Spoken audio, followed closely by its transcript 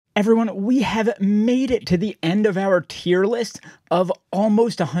Everyone, we have made it to the end of our tier list of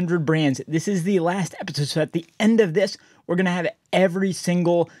almost 100 brands. This is the last episode, so at the end of this, we're going to have every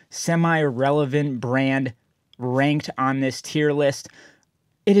single semi-relevant brand ranked on this tier list.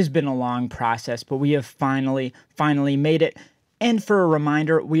 It has been a long process, but we have finally made it. And for a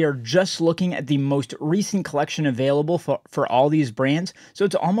reminder, we are just looking at the most recent collection available for all these brands, so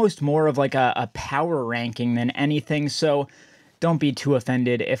it's almost more of like a power ranking than anything, so don't be too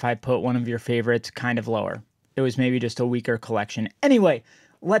offended if I put one of your favorites kind of lower. It was maybe just a weaker collection. Anyway,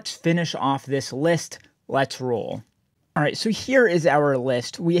 let's finish off this list. Let's roll. All right, so here is our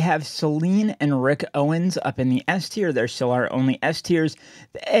list. We have Celine and Rick Owens up in the S tier. They're still our only S tiers.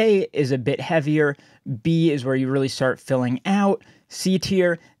 The A is a bit heavier. B is where you really start filling out. C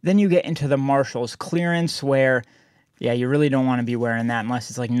tier. Then you get into the Marshalls clearance where, yeah, you really don't want to be wearing that unless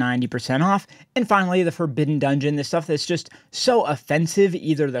it's like 90% off. And finally, the Forbidden Dungeon, the stuff that's just so offensive.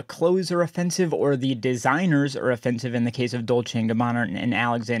 Either the clothes are offensive or the designers are offensive in the case of Dolce & Gabbana and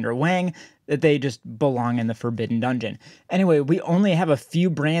Alexander Wang, that they just belong in the Forbidden Dungeon. Anyway, we only have a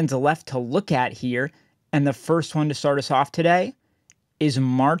few brands left to look at here, and the first one to start us off today is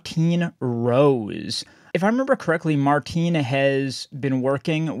Martine Rose. If I remember correctly, Martine has been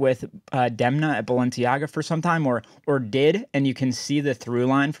working with Demna at Balenciaga for some time, or did, and you can see the through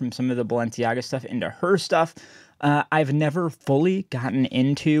line from some of the Balenciaga stuff into her stuff. I've never fully gotten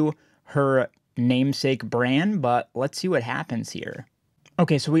into her namesake brand, but let's see what happens here.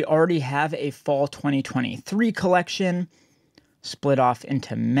 Okay, so we already have a fall 2023 collection split off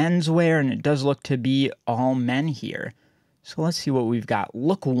into menswear, and it does look to be all men here. So let's see what we've got.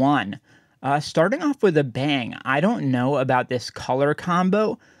 Look one. Starting off with a bang. I don't know about this color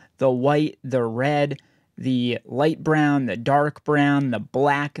combo. The white, the red, the light brown, the dark brown, the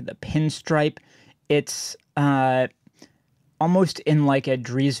black, the pinstripe. It's almost in like a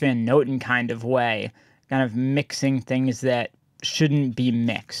Dries Van Noten kind of way, kind of mixing things that shouldn't be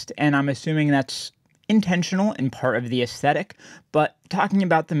mixed. And I'm assuming that's intentional and part of the aesthetic, but talking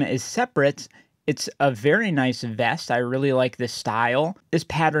about them as separates, it's a very nice vest. I really like the style. This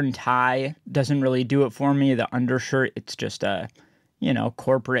pattern tie doesn't really do it for me. The undershirt, it's just a,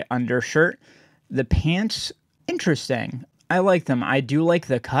 corporate undershirt. The pants, interesting. I like them. I do like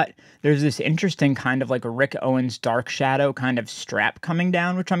the cut. There's this interesting kind of like a Rick Owens dark shadow kind of strap coming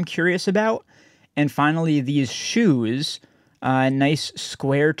down, which I'm curious about. And finally, these shoes, nice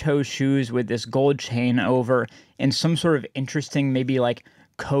square toe shoes with this gold chain over and some sort of interesting, maybe like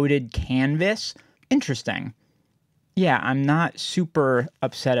coated canvas. Interesting. Yeah, I'm not super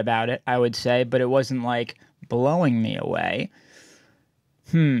upset about it, I would say, but it wasn't like blowing me away.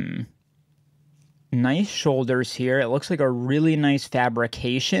 Nice shoulders here. It looks like a really nice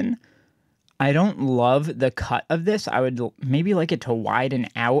fabrication. I don't love the cut of this. I would maybe like it to widen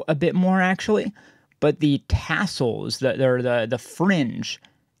out a bit more, actually. But the tassels, the fringe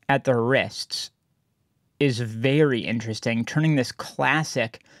at the wrists is very interesting, turning this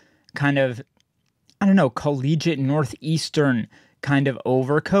classic kind of, I don't know, collegiate Northeastern kind of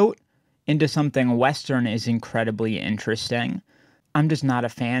overcoat into something Western is incredibly interesting. I'm just not a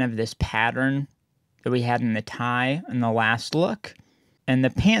fan of this pattern that we had in the tie in the last look. And the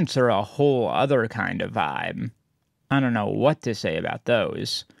pants are a whole other kind of vibe. I don't know what to say about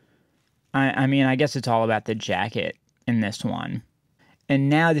those. I mean, I guess it's all about the jacket in this one. And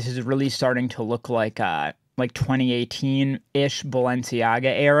now this is really starting to look like 2018-ish Balenciaga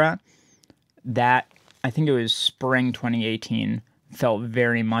era. That, I think it was spring 2018, felt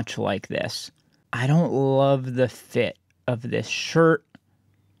very much like this. I don't love the fit of this shirt.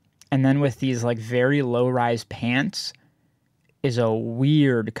 And then with these like very low-rise pants is a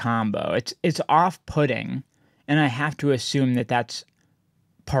weird combo. It's off-putting, and I have to assume that that's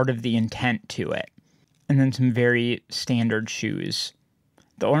part of the intent to it. And then some very standard shoes.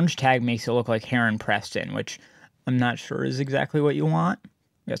 The orange tag makes it look like Heron Preston, which I'm not sure is exactly what you want.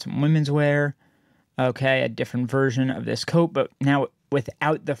 We got some women's wear. Okay, a different version of this coat, but now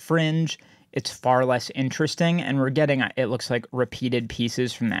without the fringe, it's far less interesting, and we're getting, it looks like, repeated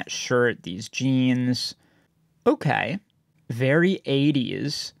pieces from that shirt, these jeans. Okay, very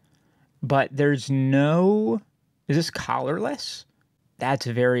 80s, but there's no... Is this collarless? That's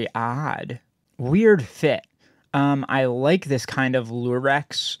very odd. Weird fit. I like this kind of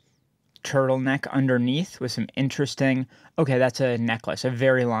Lurex turtleneck underneath with some interesting... Okay, that's a necklace, a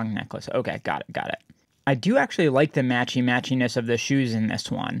very long necklace. Okay, got it. I do actually like the matchy-matchiness of the shoes in this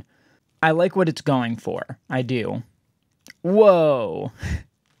one. I like what it's going for. I do. Whoa.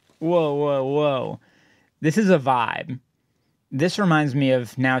 Whoa. This is a vibe. This reminds me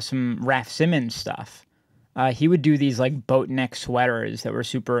of now some Raf Simons stuff. He would do these like boat neck sweaters that were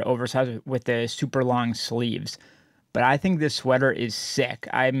super oversized with the super long sleeves. But I think this sweater is sick.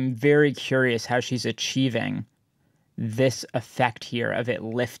 I'm very curious how she's achieving this effect here of it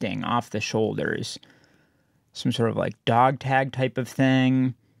lifting off the shoulders. Some sort of like dog tag type of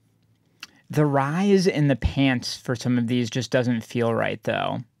thing. The rise in the pants for some of these just doesn't feel right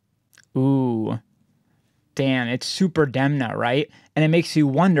though. Ooh. Damn, it's super Demna, right? And it makes you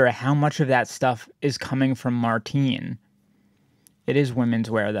wonder how much of that stuff is coming from Martine. It is women's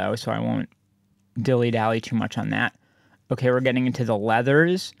wear though, so I won't dilly-dally too much on that. Okay, we're getting into the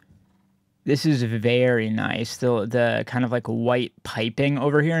leathers. This is very nice. The kind of like white piping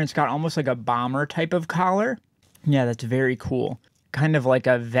over here, and it's got almost like a bomber type of collar. Yeah, that's very cool. Kind of like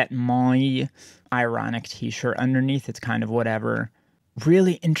a Vetements ironic t-shirt underneath. It's kind of whatever.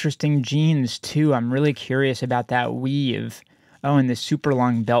 Really interesting jeans too. I'm really curious about that weave. Oh, and this super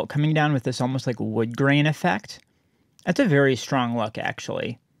long belt coming down with this almost like wood grain effect. That's a very strong look,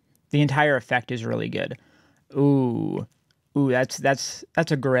 actually. The entire effect is really good. Ooh, that's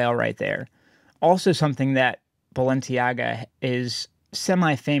a grail right there. Also something that Balenciaga is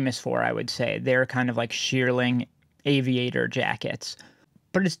semi-famous for, I would say. They're kind of like shearling aviator jackets.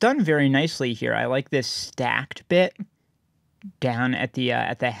 But it's done very nicely here. I like this stacked bit down at the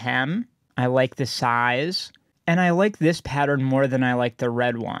hem. I like the size. And I like this pattern more than I like the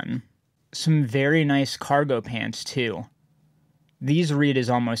red one. Some very nice cargo pants, too. These read as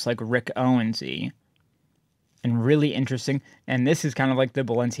almost like Rick Owens-y. And really interesting. And this is kind of like the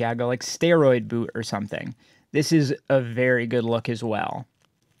Balenciaga, like steroid boot or something. This is a very good look as well.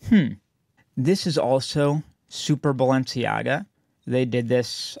 This is also super Balenciaga. They did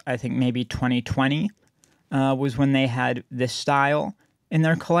this, I think maybe 2020 was when they had this style in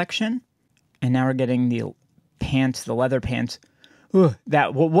their collection. And now we're getting the pants, the leather pants. Ooh,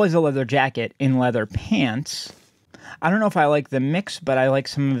 that was a leather jacket in leather pants. I don't know if I like the mix, but I like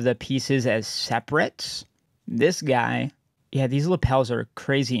some of the pieces as separates. This guy, yeah, these lapels are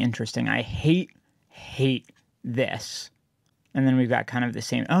crazy interesting. I hate this. And then we've got kind of the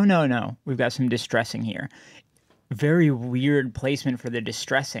same. Oh, no. We've got some distressing here. Very weird placement for the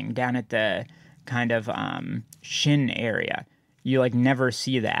distressing down at the kind of shin area. You like never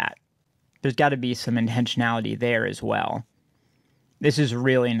see that. There's got to be some intentionality there as well. This is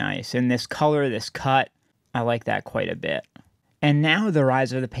really nice. And this color, this cut, I like that quite a bit. And now the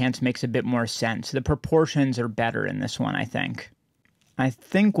rise of the pants makes a bit more sense. The proportions are better in this one, I think. I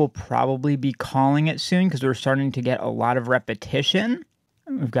think we'll probably be calling it soon because we're starting to get a lot of repetition.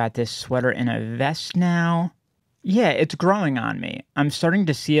 We've got this sweater in a vest now. Yeah, it's growing on me. I'm starting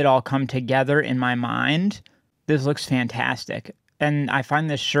to see it all come together in my mind. This looks fantastic. And I find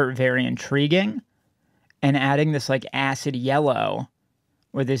this shirt very intriguing. And adding this like acid yellow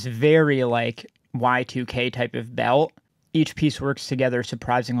with this very like Y2K type of belt. Each piece works together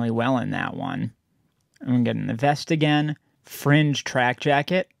surprisingly well in that one. I'm getting the vest again. Fringe track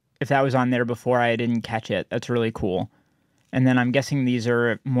jacket. If that was on there before, I didn't catch it. That's really cool. And then I'm guessing these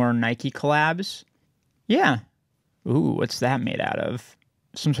are more Nike collabs. Yeah. Ooh, what's that made out of?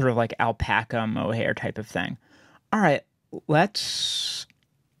 Some sort of like alpaca mohair type of thing. All right, let's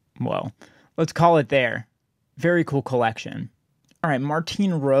call it there. Very cool collection. All right,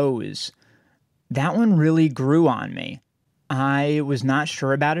 Martine Rose. That one really grew on me. I was not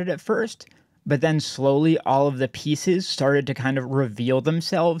sure about it at first, but then slowly all of the pieces started to kind of reveal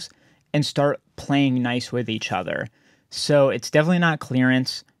themselves and start playing nice with each other. So it's definitely not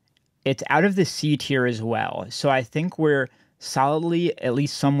clearance. It's out of the C tier as well. So I think we're solidly at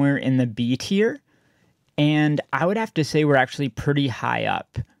least somewhere in the B tier. And I would have to say we're actually pretty high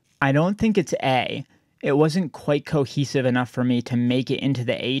up. I don't think it's A. It wasn't quite cohesive enough for me to make it into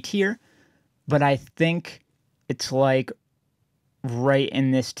the A tier. But I think it's like right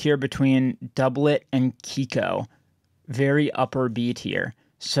in this tier between Doublet and Kiko. Very upper B tier.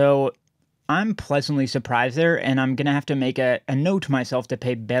 So I'm pleasantly surprised there, and I'm going to have to make a note to myself to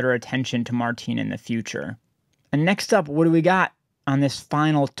pay better attention to Martine in the future. And next up, what do we got on this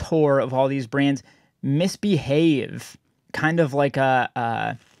final tour of all these brands? Misbehave. Kind of like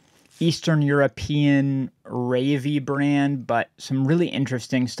a Eastern European ravey brand, but some really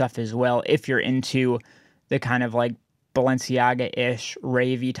interesting stuff as well if you're into the kind of like Balenciaga-ish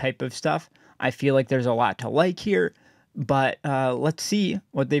ravey type of stuff. I feel like there's a lot to like here, but let's see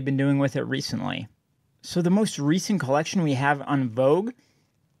what they've been doing with it recently. So the most recent collection we have on Vogue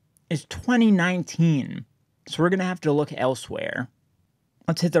is 2019. So we're going to have to look elsewhere.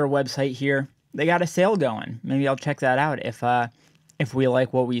 Let's hit their website here. They got a sale going. Maybe I'll check that out if we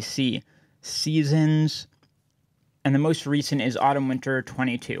like what we see. Seasons, and the most recent is Autumn Winter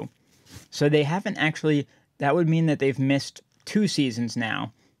 22. So they haven't actually that would mean that they've missed 2 seasons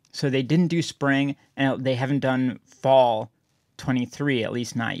now. So they didn't do spring, and they haven't done fall 23, at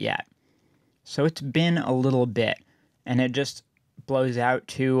least not yet. So it's been a little bit, and it just blows out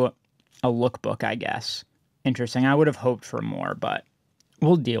to a lookbook, I guess. Interesting. I would have hoped for more, but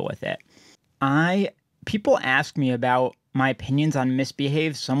we'll deal with it. People ask me about my opinions on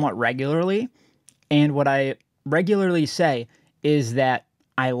Misbehave somewhat regularly, and what I regularly say is that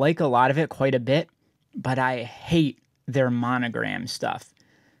I like a lot of it quite a bit, but I hate their monogram stuff.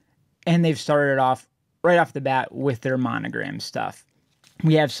 And they've started off right off the bat with their monogram stuff.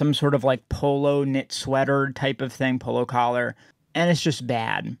 We have some sort of like polo knit sweater type of thing, polo collar, and it's just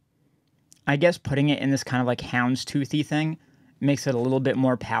bad. I guess putting it in this kind of like houndstoothy thing makes it a little bit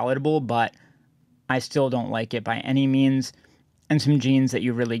more palatable, but I still don't like it by any means. And some jeans that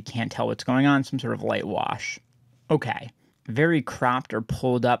you really can't tell what's going on, some sort of light wash. Okay. Very cropped or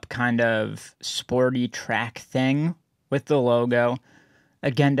pulled up kind of sporty track thing with the logo.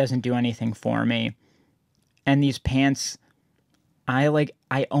 Again, doesn't do anything for me. And these pants,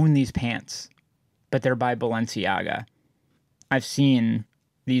 I own these pants, but they're by Balenciaga. I've seen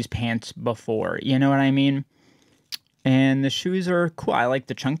these pants before, you know what I mean? And the shoes are cool. I like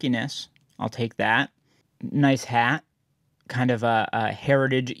the chunkiness. I'll take that. Nice hat. Kind of a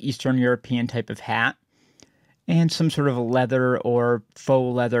heritage Eastern European type of hat. And some sort of leather or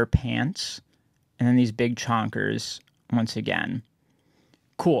faux leather pants. And then these big chonkers once again.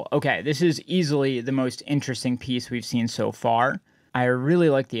 Cool. Okay, this is easily the most interesting piece we've seen so far. I really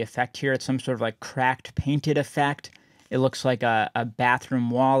like the effect here. It's some sort of like cracked painted effect. It looks like a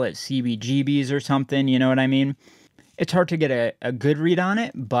bathroom wall at CBGB's or something, you know what I mean? It's hard to get a good read on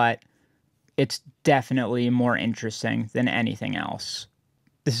it, but it's definitely more interesting than anything else.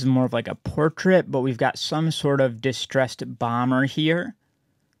 This is more of like a portrait, but we've got some sort of distressed bomber here.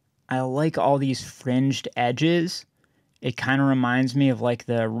 I like all these fringed edges. It kind of reminds me of like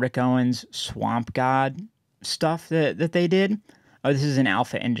the Rick Owens Swamp God stuff that they did. Oh, this is an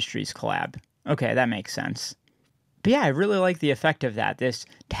Alpha Industries collab. Okay, that makes sense. But yeah, I really like the effect of that. This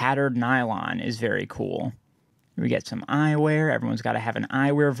tattered nylon is very cool. We get some eyewear. Everyone's got to have an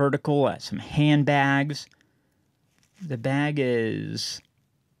eyewear vertical. Some handbags. The bag is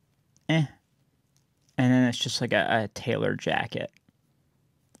And then it's just like a tailored jacket.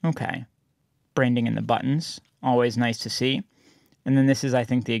 Okay. Branding in the buttons. Always nice to see. And then this is, I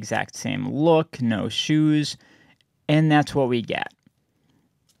think, the exact same look. No shoes. And that's what we get.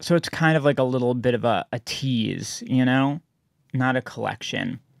 So it's kind of like a little bit of a tease, you know? Not a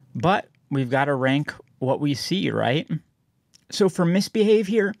collection. But we've got to rank what we see, right? So for Misbehave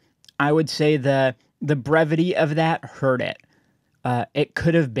here, I would say the brevity of that hurt it. It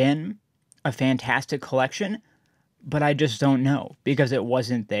could have been a fantastic collection, but I just don't know because it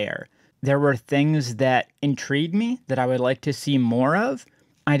wasn't there. There were things that intrigued me that I would like to see more of.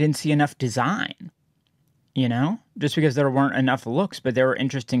 I didn't see enough design, you know? Just because there weren't enough looks, but there were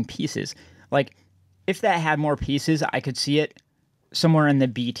interesting pieces. Like, if that had more pieces, I could see it somewhere in the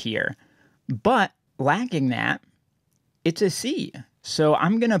B tier. But lacking that, it's a C. So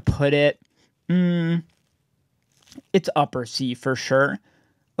I'm going to put it, it's upper C for sure.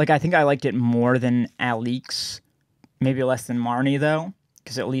 Like, I think I liked it more than Alix, maybe less than Marnie, though,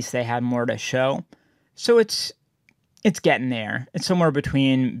 because at least they had more to show. So it's getting there. It's somewhere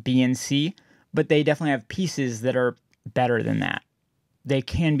between B and C, but they definitely have pieces that are better than that. They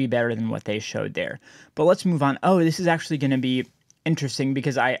can be better than what they showed there. But let's move on. Oh, this is actually going to be interesting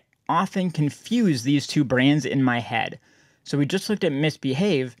because I often confuse these two brands in my head. So we just looked at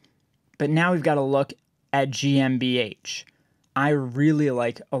Misbehave, but now we've got to look at GmbH. I really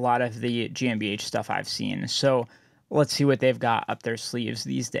like a lot of the GmbH stuff I've seen. So let's see what they've got up their sleeves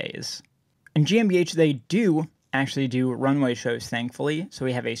these days. In GmbH, they do actually do runway shows, thankfully. So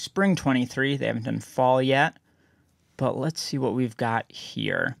we have a spring 23. They haven't done fall yet. But let's see what we've got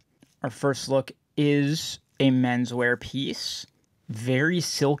here. Our first look is a menswear piece. Very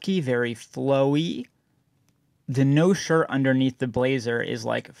silky, very flowy. The no shirt underneath the blazer is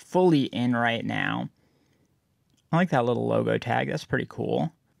like fully in right now. I like that little logo tag. That's pretty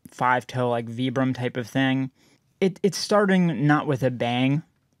cool. 5-toe like Vibram type of thing. It's starting not with a bang,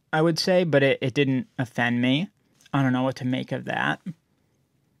 I would say, but it didn't offend me. I don't know what to make of that.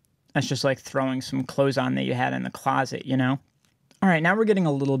 That's just like throwing some clothes on that you had in the closet, you know? All right, now we're getting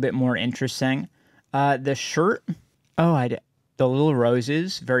a little bit more interesting. The shirt, the little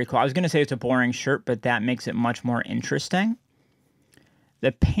roses, very cool. I was going to say it's a boring shirt, but that makes it much more interesting.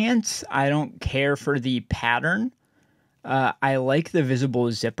 The pants, I don't care for the pattern. I like the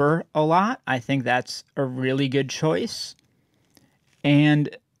visible zipper a lot. I think that's a really good choice. And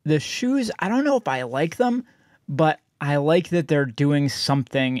The shoes, I don't know if I like them, but I like that they're doing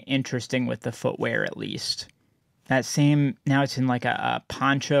something interesting with the footwear at least. That same, now it's in like a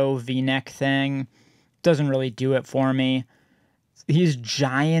poncho V-neck thing. Doesn't really do it for me. These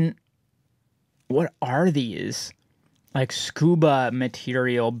giant, what are these? Like scuba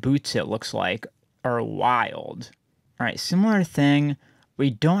material boots, it looks like, are wild. All right, similar thing. We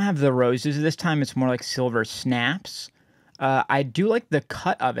don't have the roses this time. It's more like silver snaps. I do like the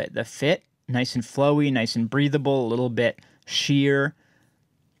cut of it, the fit, nice and flowy, nice and breathable, a little bit sheer.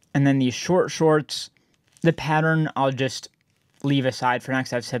 And then these short shorts, the pattern I'll just leave aside for now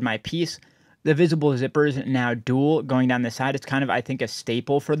because I've said my piece. The visible zippers now dual going down the side. It's kind of, I think, a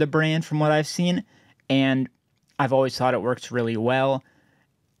staple for the brand from what I've seen. And I've always thought it works really well.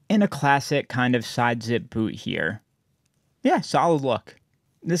 In a classic kind of side zip boot here. Yeah, solid look.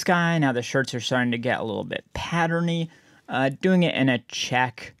 This guy, now the shirts are starting to get a little bit patterny. Doing it in a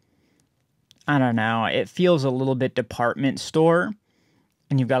check, I don't know. It feels a little bit department store.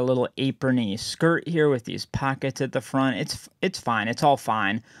 And you've got a little aprony skirt here with these pockets at the front. It's fine. It's all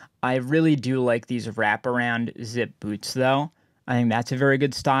fine. I really do like these wraparound zip boots, though. I think that's a very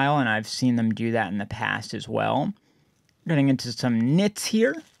good style, and I've seen them do that in the past as well. Getting into some knits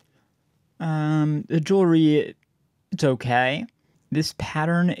here. The jewelry, it's okay. This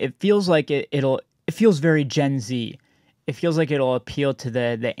pattern, it feels like it feels very Gen Z. It feels like it'll appeal to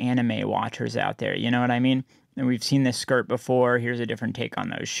the anime watchers out there. You know what I mean? And we've seen this skirt before. Here's a different take on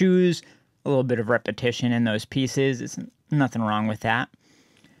those shoes. A little bit of repetition in those pieces. It's nothing wrong with that.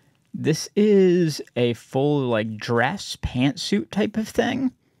 This is a full, like, dress, pantsuit type of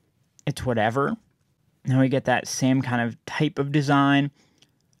thing. It's whatever. Now we get that same kind of type of design.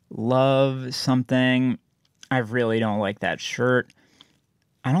 Love something. I really don't like that shirt.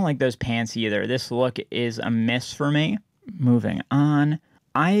 I don't like those pants either. This look is a miss for me. Moving on.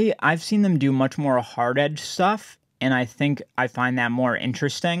 I've seen them do much more hard edge stuff, and I think I find that more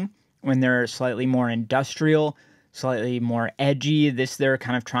interesting when they're slightly more industrial, slightly more edgy. They're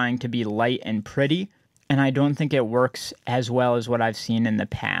kind of trying to be light and pretty, and I don't think it works as well as what I've seen in the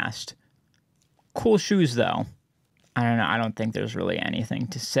past. Cool shoes, though. I don't know. I don't think there's really anything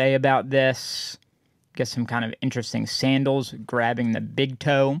to say about this. Get some kind of interesting sandals, grabbing the big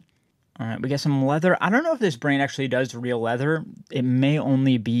toe. All right, we get some leather. I don't know if this brand actually does real leather. It may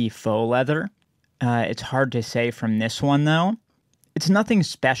only be faux leather. It's hard to say from this one, though. It's nothing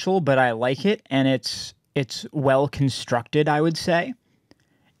special, but I like it, and it's well constructed, I would say.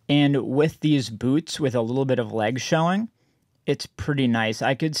 And with these boots, with a little bit of leg showing, it's pretty nice.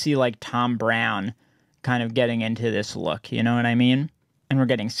 I could see, like, Tom Brown kind of getting into this look, you know what I mean? And we're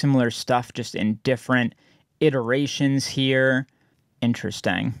getting similar stuff, just in different iterations here.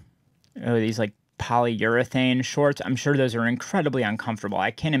 Interesting. Oh, these like polyurethane shorts. I'm sure those are incredibly uncomfortable.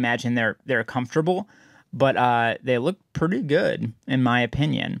 I can't imagine they're comfortable, but they look pretty good in my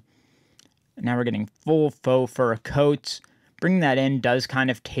opinion. Now we're getting full faux fur coats. Bringing that in does kind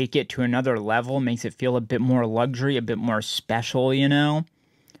of take it to another level, makes it feel a bit more luxury, a bit more special, you know?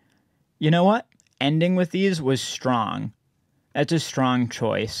 You know what? Ending with these was strong. That's a strong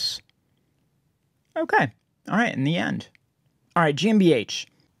choice. Okay. All right, in the end. All right, GmbH.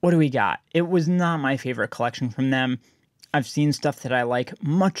 What do we got? It was not my favorite collection from them. I've seen stuff that I like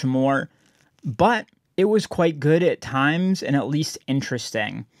much more, but it was quite good at times and at least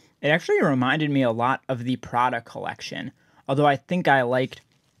interesting. It actually reminded me a lot of the Prada collection, although I think I liked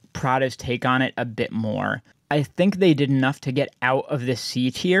Prada's take on it a bit more. I think they did enough to get out of the C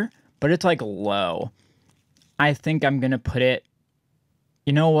tier, but it's like low. I think I'm going to put it,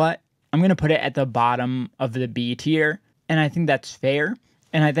 you know what? I'm going to put it at the bottom of the B tier, and I think that's fair.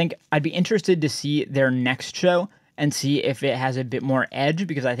 And I think I'd be interested to see their next show and see if it has a bit more edge,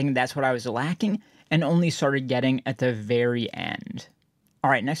 because I think that's what I was lacking and only started getting at the very end. All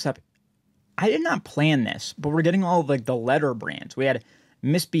right, next up, I did not plan this, but we're getting all of like the letter brands. We had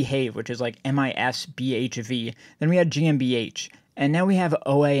Misbehave, which is like MISBHV. Then we had GmbH, and now we have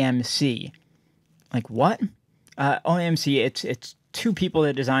OAMC. Like what? OAMC, it's two people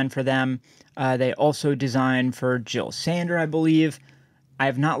that designed for them. They also designed for Jill Sander, I believe. I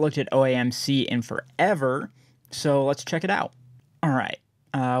have not looked at OAMC in forever, so let's check it out. All right,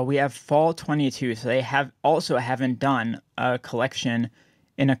 we have Fall 22, so they haven't done a collection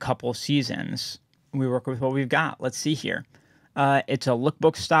in a couple seasons. We work with what we've got. Let's see here. It's a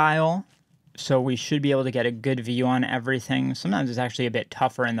lookbook style, so we should be able to get a good view on everything. Sometimes it's actually a bit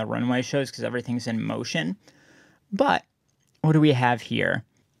tougher in the runway shows because everything's in motion. But what do we have here?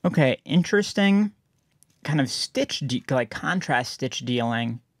 Okay, interesting kind of like contrast stitch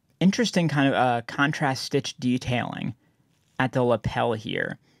dealing. Interesting kind of contrast stitch detailing at the lapel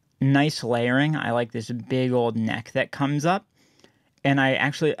here. Nice layering. I like this big old neck that comes up. And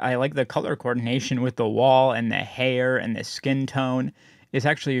I like the color coordination with the wall and the hair and the skin tone. It's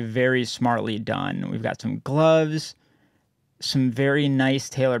actually very smartly done. We've got some gloves, some very nice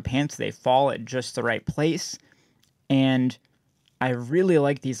tailored pants. They fall at just the right place. And I really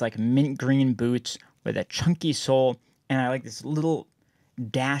like these like mint green boots with a chunky sole. And I like this little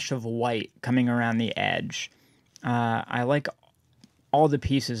dash of white coming around the edge. I like all the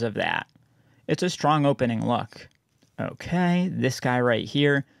pieces of that. It's a strong opening look. Okay, this guy right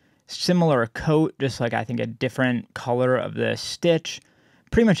here, similar coat, just like I think a different color of the stitch.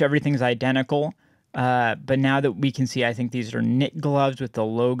 Pretty much everything's identical, but now that we can see, I think these are knit gloves with the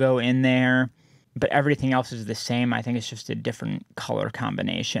logo in there, but everything else is the same. I think it's just a different color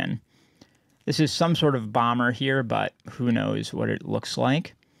combination. This is some sort of bomber here, but who knows what it looks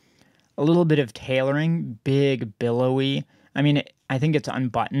like. A little bit of tailoring, big, billowy. I mean, I think it's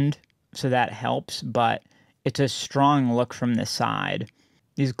unbuttoned, so that helps, but it's a strong look from the side.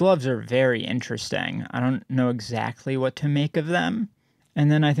 These gloves are very interesting. I don't know exactly what to make of them.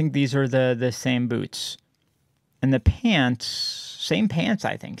 And then I think these are the same boots. And the pants, same pants,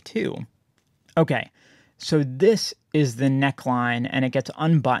 I think, too. Okay, so this is the neckline, and it gets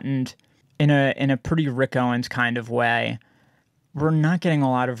unbuttoned in a pretty Rick Owens kind of way. We're not getting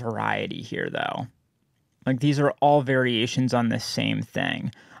a lot of variety here, though. Like, these are all variations on the same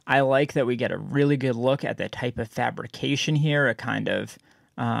thing. I like that we get a really good look at the type of fabrication here, a kind of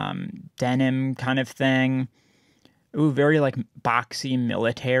denim kind of thing. Ooh, very like boxy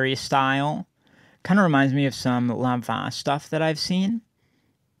military style. Kind of reminds me of some Lanvin stuff that I've seen.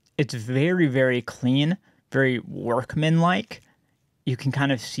 It's very, very clean, very workmanlike. You can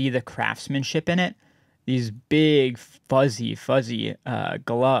kind of see the craftsmanship in it. These big, fuzzy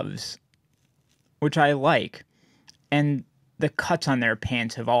gloves, which I like. And the cuts on their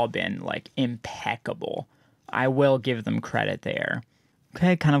pants have all been, like, impeccable. I will give them credit there.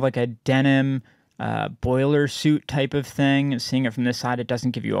 Okay, kind of like a denim boiler suit type of thing. Seeing it from this side, it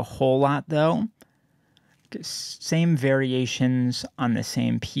doesn't give you a whole lot, though. Same variations on the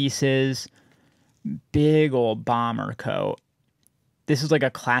same pieces. Big old bomber coat. This is like a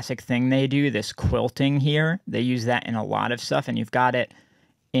classic thing they do, this quilting here. They use that in a lot of stuff, and you've got it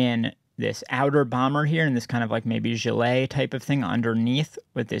in this outer bomber here and this kind of like maybe gilet type of thing underneath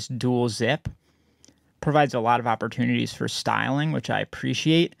with this dual zip. Provides a lot of opportunities for styling, which I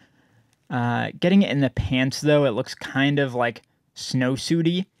appreciate. Getting it in the pants, though, it looks kind of like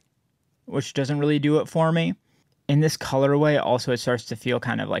snowsuity, which doesn't really do it for me. In this colorway, also, it starts to feel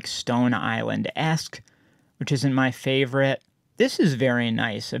kind of like Stone Island-esque, which isn't my favorite. This is very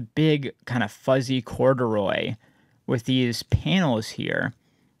nice, a big kind of fuzzy corduroy with these panels here.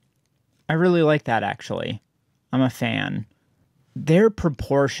 I really like that, actually. I'm a fan. Their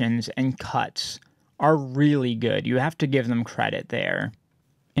proportions and cuts are really good. You have to give them credit there.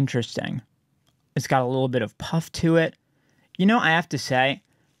 Interesting. It's got a little bit of puff to it. You know, I have to say,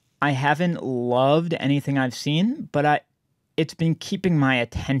 I haven't loved anything I've seen, but it's been keeping my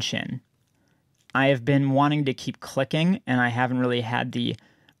attention. I have been wanting to keep clicking, and I haven't really had the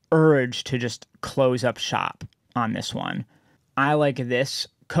urge to just close up shop on this one. I like this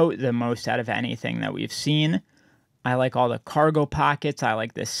coat the most out of anything that we've seen. I like all the cargo pockets. I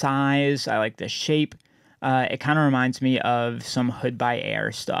like the size. I like the shape. It kind of reminds me of some Hood by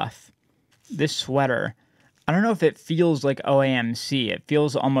Air stuff. This sweater, I don't know if it feels like OAMC. It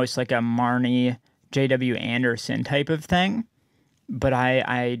feels almost like a Marnie J.W. Anderson type of thing, but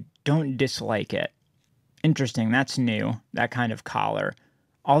I don't dislike it. Interesting, that's new, that kind of collar.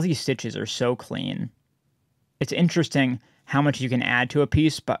 All these stitches are so clean. It's interesting how much you can add to a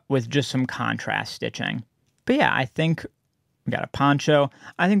piece, but with just some contrast stitching. But yeah, I think we got a poncho.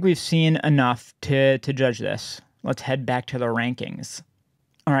 I think we've seen enough to judge this. Let's head back to the rankings.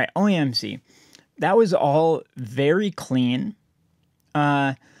 All right, OAMC. That was all very clean.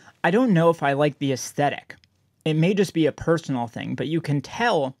 I don't know if I like the aesthetic. It may just be a personal thing, but you can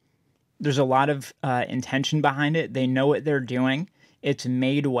tell there's a lot of intention behind it. They know what they're doing. It's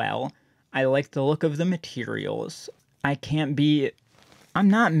made well. I like the look of the materials. I'm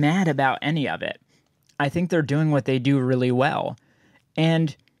not mad about any of it. I think they're doing what they do really well.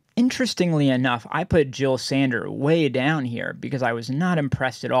 And interestingly enough, I put Jil Sander way down here because I was not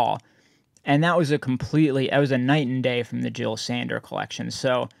impressed at all. And that was a night and day from the Jil Sander collection.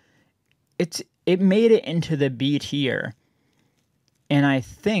 So it made it into the B tier. And I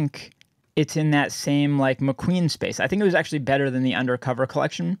think it's in that same like McQueen space. I think it was actually better than the Undercover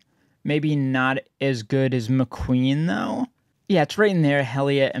collection. Maybe not as good as McQueen, though. Yeah, it's right in there.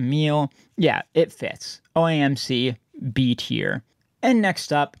 Helliet, Emile. Yeah, it fits. OAMC, B tier. And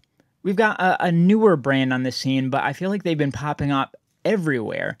next up, We've got a newer brand on the scene, but I feel like they've been popping up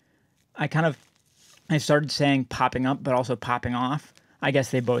everywhere. I started saying popping up, but also popping off. I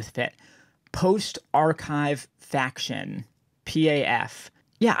guess they both fit. Post Archive Faction, PAF.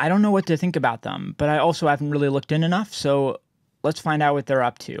 Yeah, I don't know what to think about them, but I also haven't really looked in enough, so let's find out what they're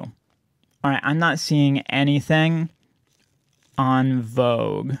up to. All right, I'm not seeing anything on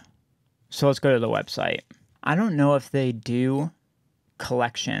Vogue, so let's go to the website. I don't know if they do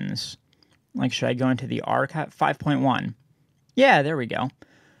collections. Like, should I go into the archive? 5.1. Yeah, there we go.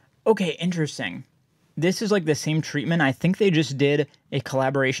 Okay, interesting. This is like the same treatment. I think they just did a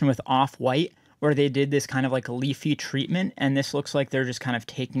collaboration with Off-White where they did this kind of like leafy treatment, and this looks like they're just kind of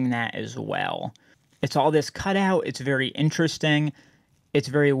taking that as well. It's all this cutout. It's very interesting. It's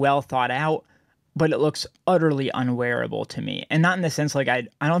very well thought out, but it looks utterly unwearable to me. And not in the sense like I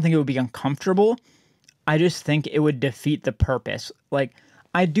don't think it would be uncomfortable. I just think it would defeat the purpose. Like,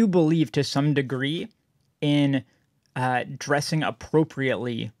 I do believe to some degree in dressing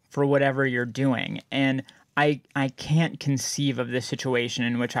appropriately for whatever you're doing. And I can't conceive of this situation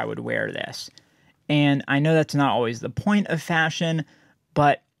in which I would wear this. And I know that's not always the point of fashion,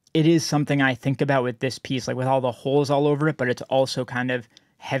 but it is something I think about with this piece, like with all the holes all over it, but it's also kind of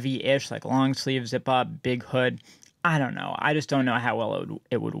heavy-ish, like long sleeve, zip up, big hood. I don't know. I just don't know how well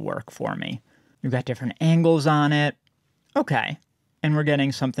it would work for me. We've got different angles on it. Okay. And we're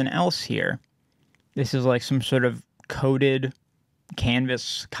getting something else here. This is like some sort of coated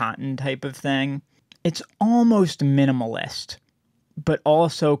canvas cotton type of thing. It's almost minimalist, but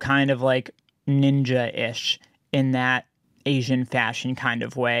also kind of like ninja-ish in that Asian fashion kind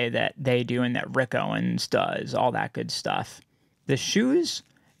of way that they do and that Rick Owens does, all that good stuff. The shoes,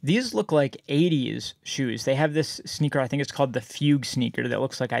 these look like 80s shoes. They have this sneaker, I think it's called the Fugue sneaker, that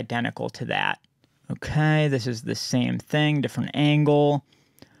looks like identical to that. Okay, this is the same thing, different angle.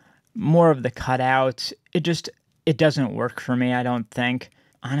 More of the cutouts. It doesn't work for me, I don't think.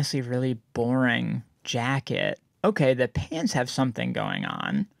 Honestly, really boring jacket. Okay, the pants have something going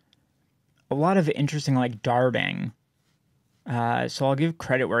on. A lot of interesting, like, darting. So I'll give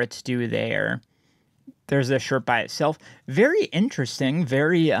credit where it's due there. There's the shirt by itself. Very interesting,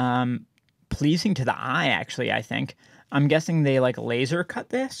 very pleasing to the eye, actually, I think. I'm guessing they, like, laser cut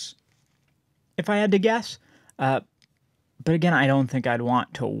this, if I had to guess. But again, I don't think I'd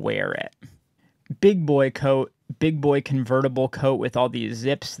want to wear it. Big boy coat, big boy convertible coat with all these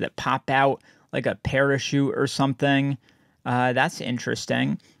zips that pop out like a parachute or something. That's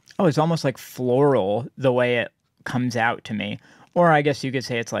interesting. Oh, it's almost like floral the way it comes out to me. Or I guess you could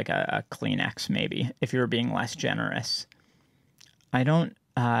say it's like a Kleenex, maybe, if you were being less generous. I don't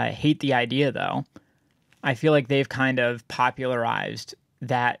hate the idea, though. I feel like they've kind of popularized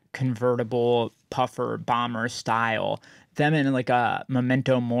that convertible puffer bomber style. Them in like a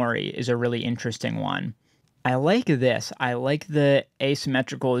Memento Mori is a really interesting one. I like this. I like the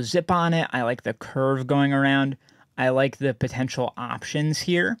asymmetrical zip on it. I like the curve going around. I like the potential options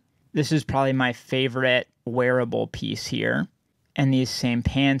here. This is probably my favorite wearable piece here. And these same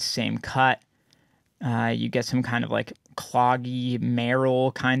pants, same cut. You get some kind of like cloggy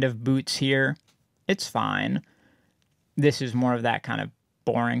Merrell kind of boots here. It's fine. This is more of that kind of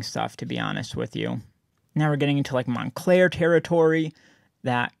boring stuff, to be honest with you. Now we're getting into like Montclair territory,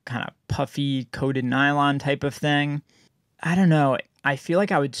 that kind of puffy coated nylon type of thing. I don't know. I feel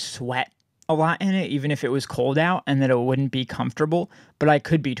like I would sweat a lot in it, even if it was cold out, and that it wouldn't be comfortable, but I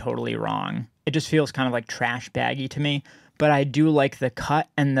could be totally wrong. It just feels kind of like trash baggy to me, but I do like the cut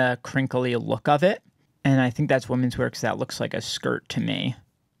and the crinkly look of it, and I think that's women's wear because that looks like a skirt to me.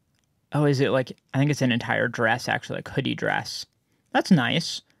 Oh, is it like, I think it's an entire dress, actually, like hoodie dress. That's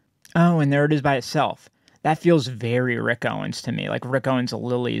nice. Oh, and there it is by itself. That feels very Rick Owens to me, like Rick Owens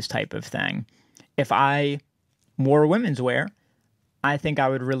Lilies type of thing. If I wore women's wear, I think I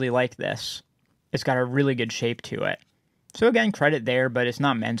would really like this. It's got a really good shape to it. So again, credit there, but it's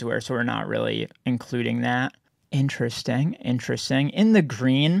not menswear, so we're not really including that. Interesting, interesting. In the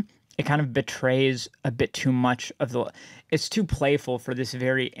green, it kind of betrays a bit too much of the... It's too playful for this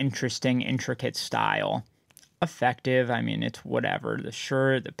very interesting, intricate style. Effective, I mean, it's whatever. The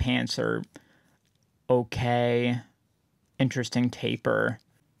shirt, the pants are okay. Interesting taper.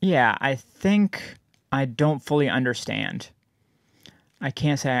 Yeah, I think I don't fully understand. I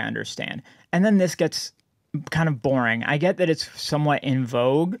can't say I understand. And then this gets kind of boring. I get that it's somewhat in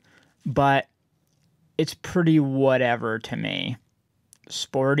vogue, but it's pretty whatever to me.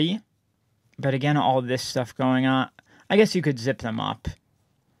 Sporty, but again, all this stuff going on. I guess you could zip them up.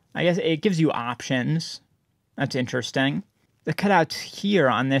 I guess it gives you options. That's interesting. The cutouts here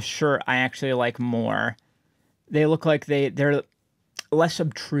on this shirt I actually like more. They look like they're... less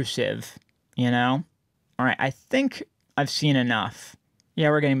obtrusive, you know? All right, I think I've seen enough. Yeah,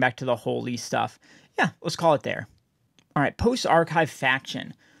 we're getting back to the holy stuff. Yeah, let's call it there. All right, post-archive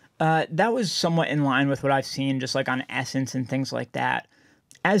faction. That was somewhat in line with what I've seen just like on Essence and things like that.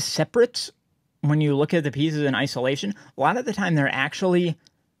 As separates, when you look at the pieces in isolation, a lot of the time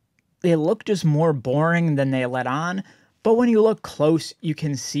they look just more boring than they let on. But when you look close, you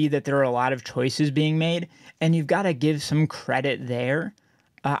can see that there are a lot of choices being made, and you've got to give some credit there.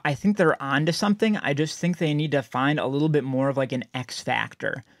 I think they're onto something. I just think they need to find a little bit more of like an X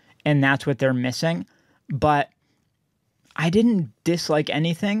factor, and that's what they're missing. But I didn't dislike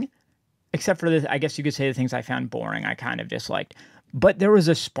anything except for I guess you could say the things I found boring, I kind of disliked. But there was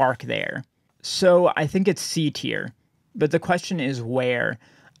a spark there. So I think it's C tier. But the question is where.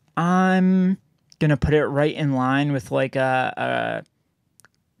 I'm going to put it right in line with like a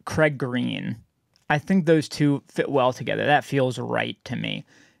Craig Green. I think those two fit well together. That feels right to me.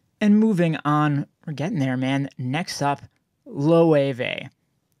 And moving on, we're getting there, man. Next up, Loewe.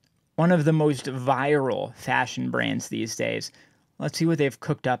 One of the most viral fashion brands these days. Let's see what they've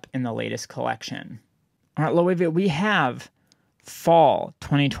cooked up in the latest collection. All right, Loewe, we have Fall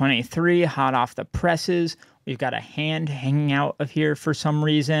 2023, hot off the presses. We've got a hand hanging out of here for some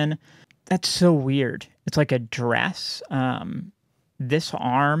reason. That's so weird. It's like a dress. This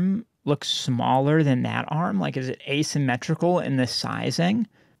arm looks smaller than that arm. Like, is it asymmetrical in the sizing?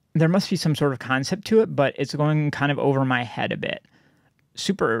 There must be some sort of concept to it, but it's going kind of over my head a bit.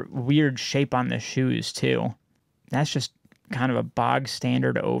 Super weird shape on the shoes, too. That's just kind of a bog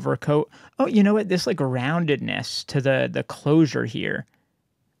standard overcoat. Oh, you know what? This like roundedness to the closure here.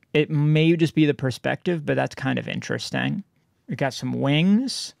 It may just be the perspective, but that's kind of interesting. We got some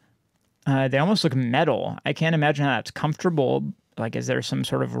wings. They almost look metal. I can't imagine how that's comfortable. Like, is there some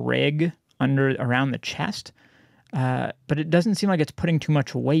sort of rig around the chest? But it doesn't seem like it's putting too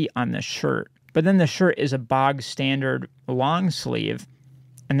much weight on the shirt. But then the shirt is a bog standard long sleeve,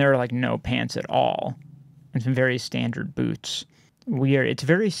 and there are like no pants at all. And some very standard boots. Weird. It's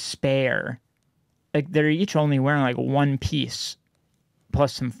very spare. Like, they're each only wearing like one piece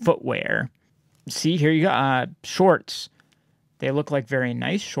plus some footwear. See, here you go. Shorts. They look like very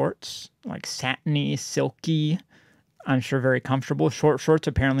nice shorts, like satiny, silky. I'm sure very comfortable. Short shorts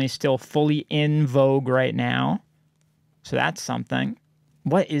apparently still fully in vogue right now. So that's something.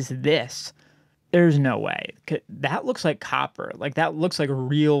 What is this? There's no way. That looks like copper. Like, that looks like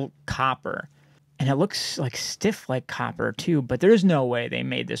real copper. And it looks like stiff like copper too, but there's no way they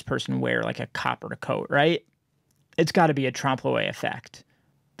made this person wear like a copper coat, right? It's got to be a trompe l'oeil effect,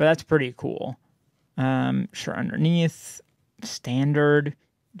 but that's pretty cool. Shirt underneath, standard,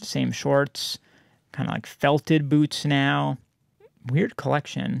 same shorts, kind of like felted boots now. Weird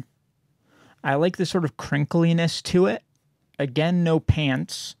collection. I like the sort of crinkliness to it. Again, no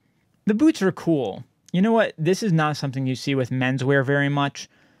pants. The boots are cool. You know what? This is not something you see with menswear very much.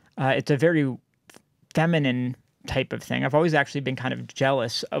 It's a very feminine type of thing. I've always actually been kind of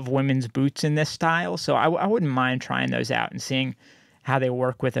jealous of women's boots in this style, so I wouldn't mind trying those out and seeing how they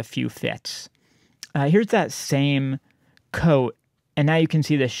work with a few fits. Here's that same coat, and now you can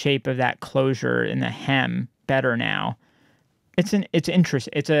see the shape of that closure in the hem better now. It's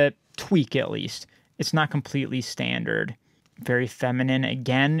interesting. It's a tweak at least. It's not completely standard. Very feminine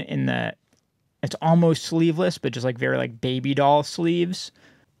again it's almost sleeveless, but just like very like baby doll sleeves.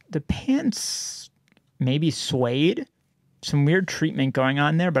 The pants maybe suede. Some weird treatment going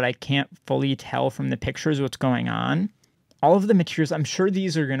on there, but I can't fully tell from the pictures what's going on. All of the materials, I'm sure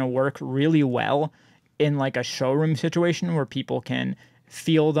these are going to work really well in like a showroom situation where people can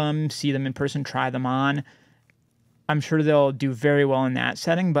feel them, see them in person, try them on. I'm sure they'll do very well in that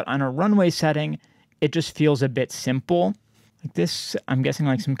setting, but on a runway setting, it just feels a bit simple. Like this, I'm guessing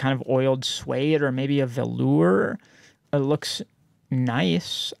like some kind of oiled suede or maybe a velour. It looks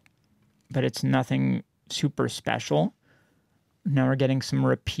nice, but it's nothing super special. Now we're getting some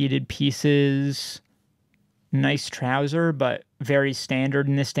repeated pieces. Nice trouser, but very standard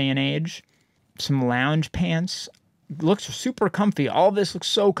in this day and age. Some lounge pants. Looks super comfy. All of this looks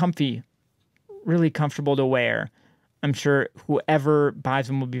so comfy. Really comfortable to wear. I'm sure whoever buys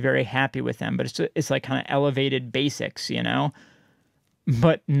them will be very happy with them, but it's like kind of elevated basics, you know?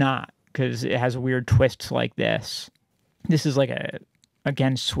 But not, because it has weird twists like this. This is like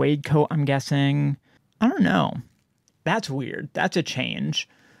again, suede coat, I'm guessing. I don't know. That's weird. That's a change.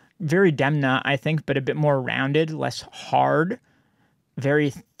 Very Demna, I think, but a bit more rounded, less hard.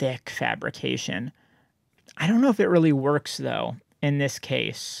 Very thick fabrication. I don't know if it really works, though, in this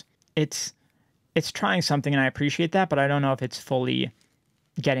case. It's trying something, and I appreciate that, but I don't know if it's fully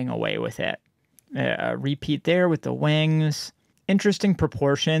getting away with it. Repeat there with the wings. Interesting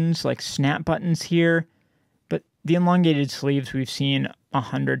proportions, like snap buttons here, but the elongated sleeves we've seen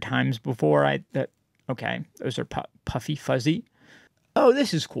 100 times before. Okay, those are puffy fuzzy. Oh,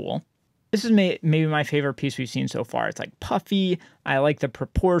 this is cool. This is maybe my favorite piece we've seen so far. It's like puffy. I like the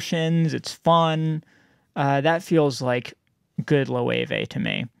proportions. It's fun. That feels like good Loewe to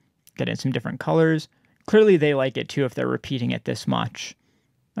me. Get in some different colors. Clearly they like it too if they're repeating it this much.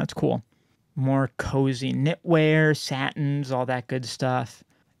 That's cool. More cozy knitwear, satins, all that good stuff.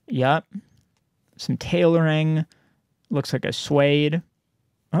 Yup. Some tailoring. Looks like a suede.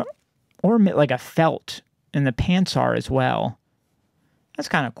 Oh, or like a felt. And the pants are as well. That's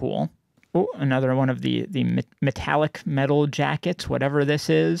kind of cool. Oh, another one of the metallic metal jackets, whatever this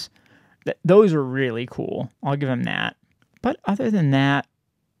is. Those are really cool. I'll give them that. But other than that,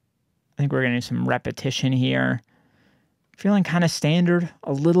 I think we're getting some repetition here. Feeling kind of standard,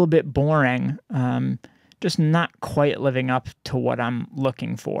 a little bit boring. Just not quite living up to what I'm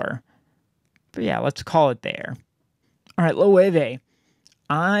looking for. But yeah, let's call it there. All right, Loewe.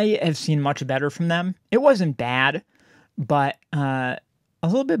 I have seen much better from them. It wasn't bad, but a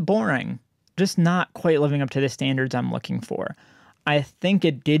little bit boring. Just not quite living up to the standards I'm looking for. I think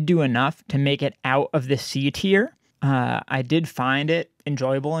it did do enough to make it out of the C tier. I did find it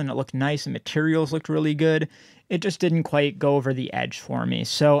enjoyable and it looked nice. The materials looked really good. It just didn't quite go over the edge for me.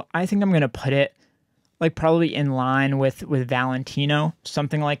 So I think I'm going to put it like probably in line with Valentino,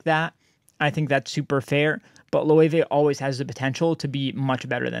 something like that. I think that's super fair. But Loewe always has the potential to be much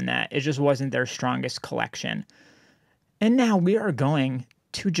better than that. It just wasn't their strongest collection. And now we are going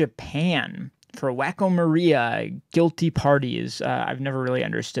to Japan for Wacko Maria, Guilty Parties. I've never really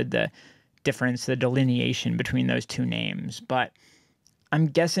understood the difference, the delineation between those two names, but I'm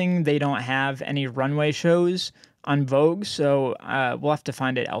guessing they don't have any runway shows on Vogue, so we'll have to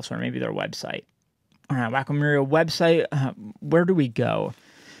find it elsewhere, maybe their website. All right, Wacko Maria website, where do we go?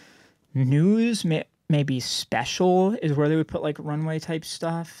 News, maybe special is where they would put like runway type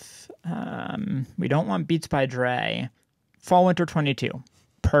stuff. We don't want Beats by Dre. Fall Winter 22.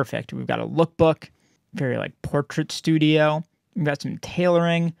 Perfect. We've got a lookbook, very like portrait studio. We've got some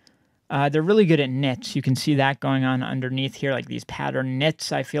tailoring. They're really good at knits. You can see that going on underneath here, like these pattern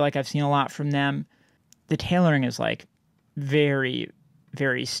knits. I feel like I've seen a lot from them. The tailoring is like very,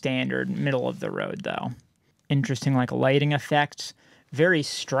 very standard, middle of the road though. Interesting like lighting effects. Very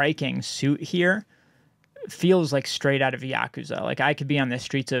striking suit here. Feels like straight out of Yakuza. Like I could be on the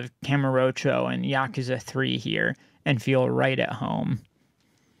streets of Kamurocho and Yakuza 3 here and feel right at home.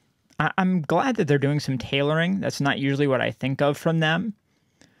 I'm glad that they're doing some tailoring. That's not usually what I think of from them.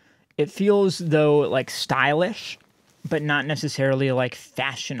 It feels, though, like stylish, but not necessarily like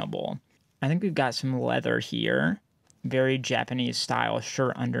fashionable. I think we've got some leather here. Very Japanese style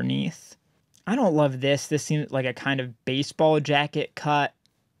shirt underneath. I don't love this. This seems like a kind of baseball jacket cut.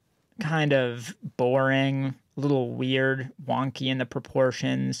 Kind of boring, a little weird, wonky in the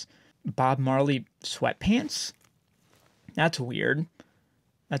proportions. Bob Marley sweatpants? That's weird.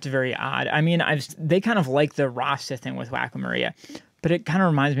 That's very odd. I mean, they kind of like the Rasta thing with Wacko Maria, but it kind of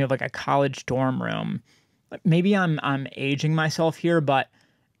reminds me of like a college dorm room. Maybe I'm aging myself here, but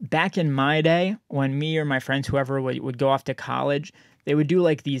back in my day, when me or my friends, whoever would go off to college, they would do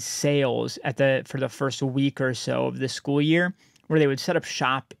like these sales for the first week or so of the school year, where they would set up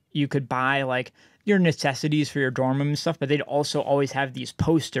shop. You could buy like your necessities for your dorm room and stuff, but they'd also always have these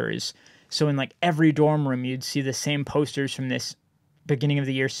posters. So in like every dorm room, you'd see the same posters from this beginning of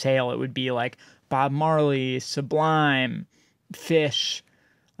the year sale. It would be like Bob Marley, Sublime, Fish,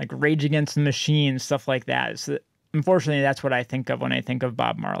 like Rage Against the Machine, stuff like that. So unfortunately, that's what I think of when I think of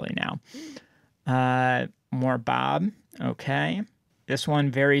Bob Marley now. More Bob. Okay. This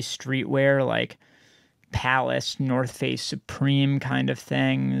one, very streetwear, like Palace, North Face, Supreme kind of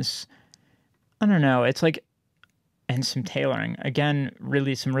things. I don't know. It's like, and some tailoring. Again,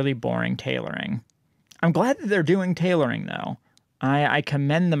 some really boring tailoring. I'm glad that they're doing tailoring, though. I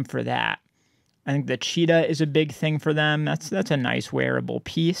commend them for that. I think the cheetah is a big thing for them. That's a nice wearable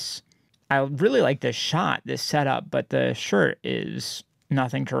piece. I really like this shot, this setup, but the shirt is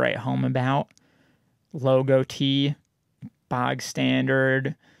nothing to write home about. Logo tee, bog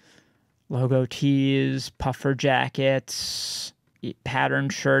standard, logo tees, puffer jackets, pattern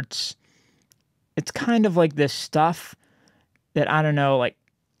shirts. It's kind of like this stuff that, I don't know, like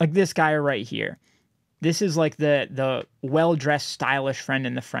this guy right here. This is like the well-dressed, stylish friend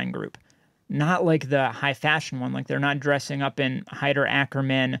in the friend group. Not like the high fashion one. Like they're not dressing up in Heider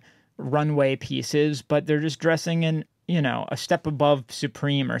Ackerman runway pieces, but they're just dressing in, a step above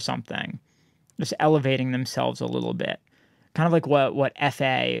Supreme or something. Just elevating themselves a little bit. Kind of like what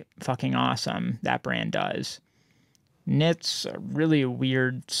FA fucking awesome that brand does. knits, a really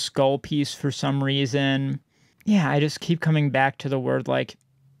weird skull piece for some reason. Yeah, I just keep coming back to the word like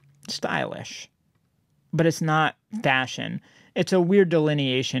stylish. But it's not fashion. It's a weird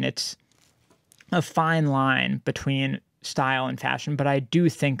delineation. It's a fine line between style and fashion, but I do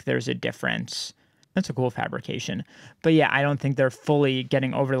think there's a difference. That's a cool fabrication. But yeah, I don't think they're fully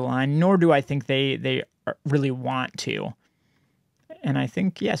getting over the line, nor do I think they really want to. And I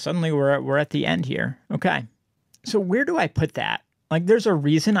think, yeah, suddenly we're at the end here. Okay. So where do I put that? Like, there's a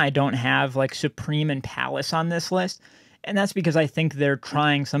reason I don't have like Supreme and Palace on this list. And that's because I think they're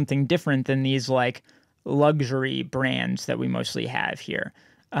trying something different than these like luxury brands that we mostly have here.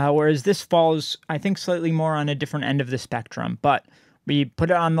 Whereas this falls, I think, slightly more on a different end of the spectrum. But we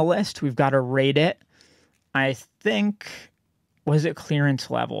put it on the list. We've got to rate it. I think, was it clearance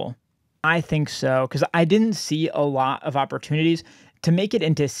level? I think so, because I didn't see a lot of opportunities. To make it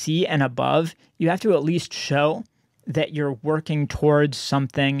into C and above, you have to at least show that you're working towards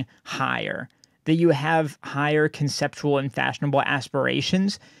something higher, that you have higher conceptual and fashionable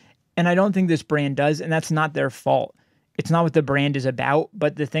aspirations. And I don't think this brand does, and that's not their fault. It's not what the brand is about,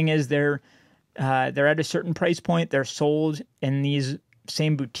 but the thing is they're at a certain price point. They're sold in these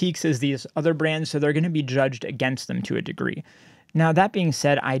same boutiques as these other brands, so they're going to be judged against them to a degree. Now, that being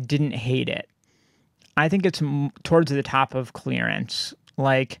said, I didn't hate it. I think it's towards the top of clearance.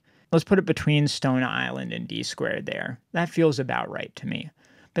 Like, let's put it between Stone Island and D Squared there. That feels about right to me.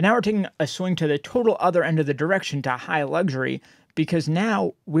 But now we're taking a swing to the total other end of the direction to high luxury, because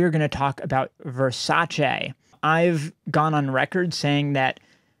now we're going to talk about Versace. I've gone on record saying that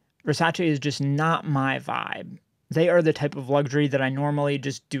Versace is just not my vibe. They are the type of luxury that I normally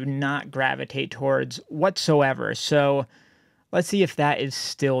just do not gravitate towards whatsoever. So let's see if that is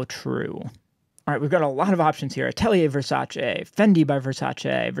still true. All right, we've got a lot of options here. Atelier Versace, Fendi by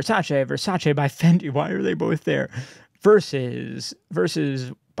Versace, Versace by Fendi. Why are they both there? Versus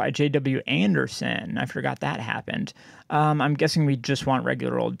by J.W. Anderson. I forgot that happened. I'm guessing we just want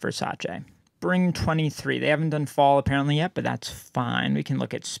regular old Versace. Spring 23. They haven't done fall apparently yet, but that's fine. We can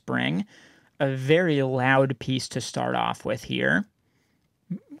look at spring. A very loud piece to start off with here.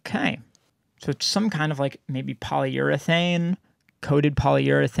 Okay. So it's some kind of like maybe polyurethane, coated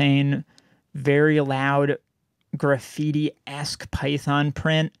polyurethane, very loud graffiti-esque python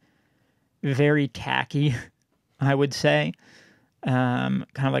print. Very tacky, I would say. Kind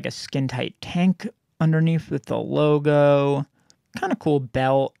of like a skin-tight tank underneath with the logo. Kind of cool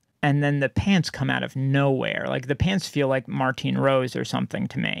belt. And then the pants come out of nowhere. Like, the pants feel like Martine Rose or something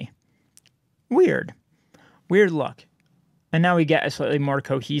to me. Weird. Weird look. And now we get a slightly more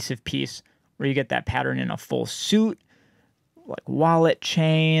cohesive piece where you get that pattern in a full suit, like wallet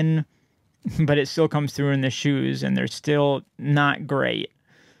chain, but it still comes through in the shoes, and they're still not great.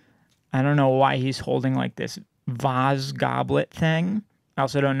 I don't know why he's holding like this vase goblet thing. I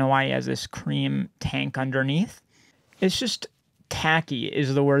also don't know why he has this cream tank underneath. It's just tacky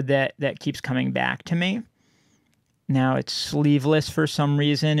is the word that keeps coming back to me. Now it's sleeveless for some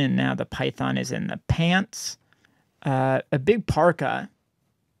reason, and now the python is in the pants. A big parka,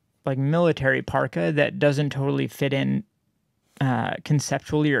 like military parka, that doesn't totally fit in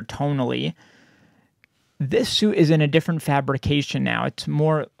conceptually or tonally. This suit is in a different fabrication now. It's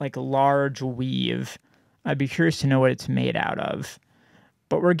more like large weave. I'd be curious to know what it's made out of.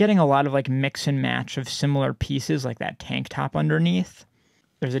 But we're getting a lot of like mix and match of similar pieces, like that tank top underneath.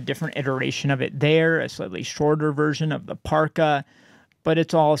 There's a different iteration of it there, a slightly shorter version of the parka, but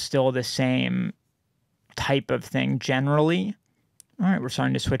it's all still the same type of thing generally. All right, we're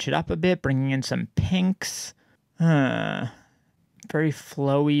starting to switch it up a bit, bringing in some pinks. Very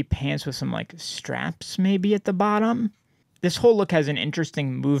flowy pants with some like straps maybe at the bottom. This whole look has an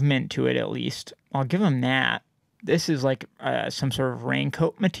interesting movement to it, at least. I'll give them that. This is like some sort of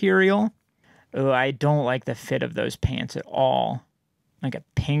raincoat material. Oh, I don't like the fit of those pants at all. Like a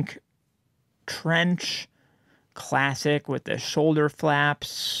pink trench, classic with the shoulder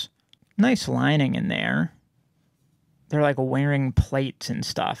flaps. Nice lining in there. They're like wearing plates and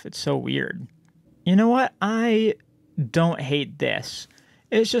stuff. It's so weird. You know what? I don't hate this.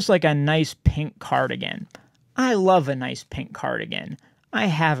 It's just like a nice pink cardigan. I love a nice pink cardigan. I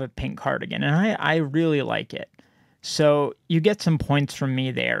have a pink cardigan, and I really like it. So you get some points from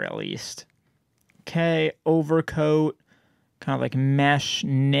me there, at least. Okay, overcoat, kind of like mesh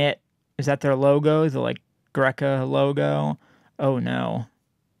knit. Is that their logo? The like Greca logo? Oh no.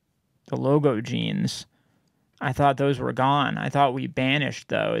 The logo jeans. I thought those were gone. I thought we banished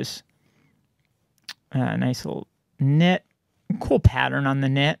those. Nice little knit. Cool pattern on the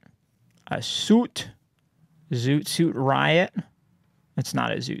knit. A suit. Zoot Suit Riot. It's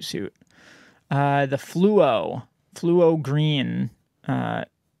not a zoot suit. The fluo. Fluo green,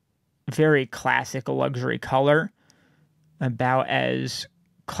 very classic luxury color, about as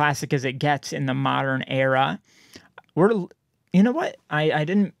classic as it gets in the modern era. You know what? I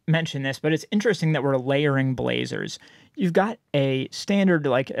didn't mention this, but it's interesting that we're layering blazers. You've got a standard,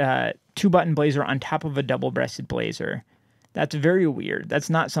 like, 2-button blazer on top of a double-breasted blazer. That's very weird. That's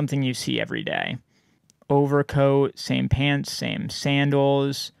not something you see every day. Overcoat, same pants, same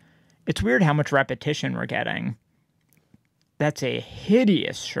sandals. It's weird how much repetition we're getting. That's a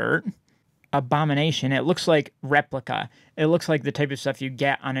hideous shirt. Abomination. It looks like replica. It looks like the type of stuff you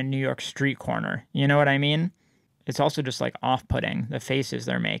get on a New York street corner. You know what I mean? It's also just like off-putting, the faces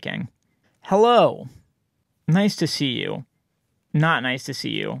they're making. Hello. Nice to see you. Not nice to see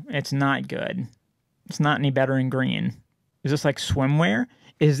you. It's not good. It's not any better in green. Is this like swimwear?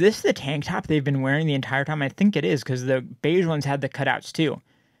 Is this the tank top they've been wearing the entire time? I think it is, because the beige ones had the cutouts too.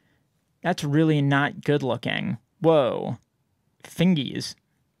 That's really not good looking. Whoa. Fingies.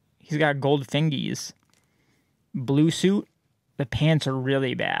 He's got gold fingies. Blue suit. The pants are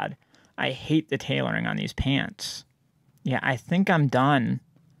really bad. I hate the tailoring on these pants. Yeah, I think I'm done.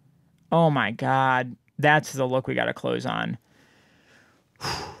 Oh my God. That's the look we got to close on.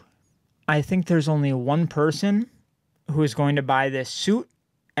 I think there's only one person who is going to buy this suit,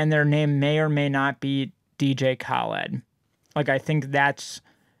 and their name may or may not be DJ Khaled. Like, I think that's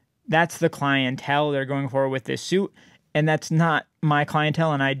the clientele they're going for with this suit, and that's not my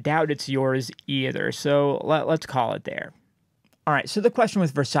clientele, and I doubt it's yours either. So let's call it there. All right, so the question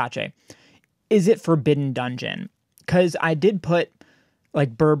with Versace, is it Forbidden Dungeon? Because I did put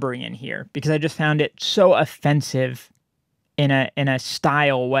like Burberry in here because I just found it so offensive in a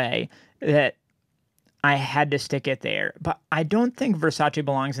style way that I had to stick it there. But I don't think Versace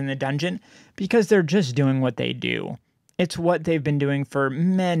belongs in the dungeon because they're just doing what they do. It's what they've been doing for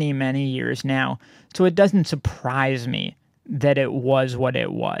many, many years now. So it doesn't surprise me that it was what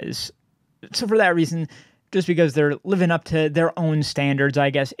it was. So for that reason, just because they're living up to their own standards,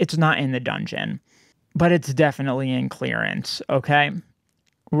 I guess, it's not in the dungeon. But it's definitely in clearance, okay?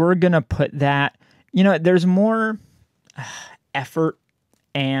 We're going to put that... You know, there's more effort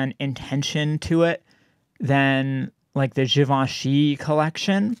and intention to it than, like, the Givenchy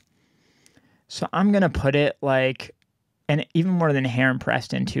collection. So I'm going to put it, like... And even more than Heron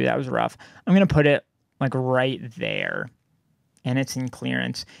Preston, too. That was rough. I'm going to put it, like, right there. And it's in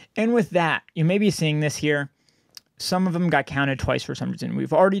clearance. And with that, you may be seeing this here. Some of them got counted twice for some reason.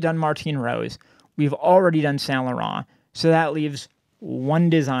 We've already done Martine Rose. We've already done Saint Laurent. So that leaves one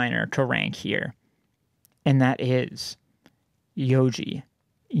designer to rank here. And that is Yohji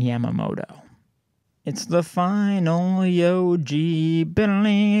Yamamoto. It's the final Yohji.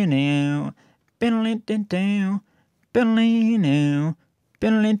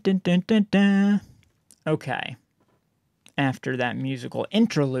 Okay. After that musical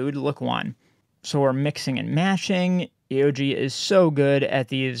interlude, look one. So we're mixing and mashing. Yohji is so good at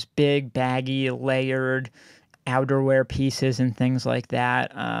these big, baggy, layered outerwear pieces and things like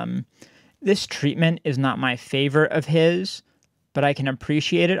that. This treatment is not my favorite of his, but I can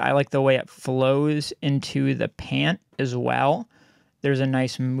appreciate it. I like the way it flows into the pant as well. There's a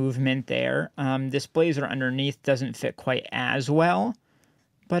nice movement there. This blazer underneath doesn't fit quite as well,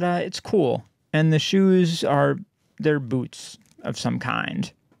 but it's cool. And the shoes they're boots of some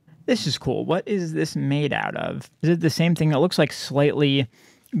kind. This is cool. What is this made out of? Is it the same thing? It looks like slightly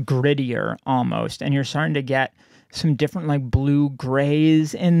grittier almost, and you're starting to get some different like blue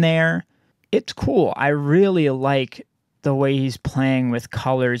grays in there. It's cool. I really like the way he's playing with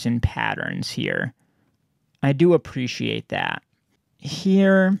colors and patterns here. I do appreciate that.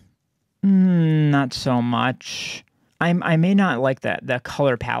 Here, not so much. I may not like the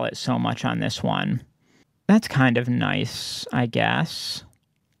color palette so much on this one. That's kind of nice, I guess.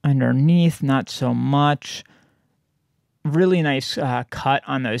 Underneath, not so much. Really nice cut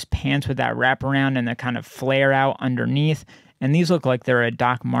on those pants with that wraparound and the kind of flare out underneath. And these look like they're a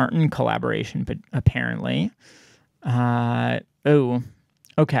Doc Marten collaboration, but apparently. Oh,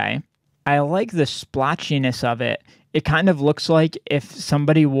 okay. I like the splotchiness of it. It kind of looks like if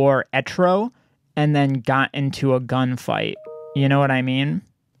somebody wore Etro and then got into a gunfight. You know what I mean?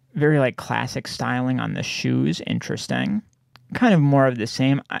 Very like classic styling on the shoes. Interesting. Kind of more of the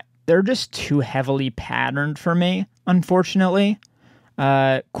same. They're just too heavily patterned for me, unfortunately.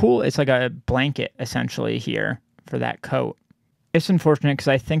 Cool. It's like a blanket essentially here for that coat. It's unfortunate because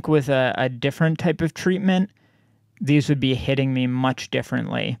I think with a different type of treatment, these would be hitting me much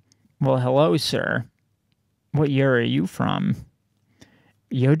differently. Well, hello, sir. What year are you from?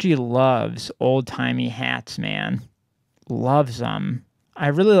 Yohji loves old-timey hats, man. Loves them. I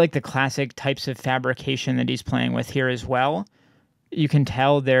really like the classic types of fabrication that he's playing with here as well. You can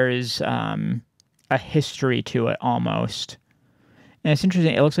tell there is a history to it almost. And it's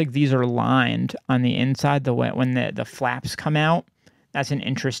interesting. It looks like these are lined on the inside the way when the flaps come out. That's an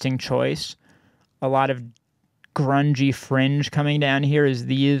interesting choice. A lot of grungy fringe coming down here as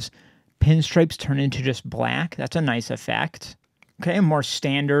these pinstripes turn into just black. That's a nice effect. Okay, a more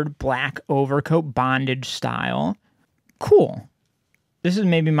standard black overcoat bondage style. Cool. This is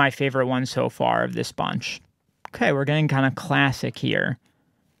maybe my favorite one so far of this bunch. Okay, we're getting kind of classic here.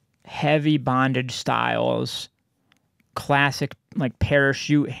 Heavy bondage styles. Classic, like,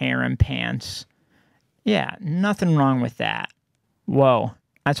 parachute harem pants. Yeah, nothing wrong with that. Whoa,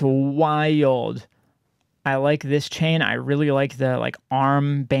 that's wild. I like this chain. I really like the, like,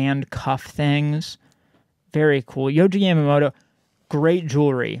 armband cuff things. Very cool. Yohji Yamamoto, great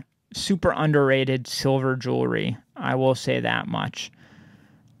jewelry. Super underrated silver jewelry. I will say that much.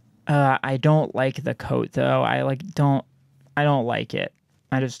 I don't like the coat though. I don't like it.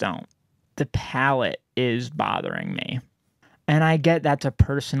 I just don't. The palette is bothering me. And I get that's a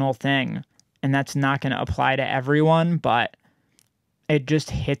personal thing and that's not going to apply to everyone, but it just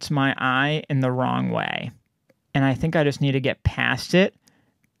hits my eye in the wrong way. And I think I just need to get past it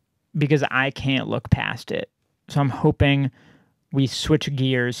because I can't look past it. So I'm hoping we switch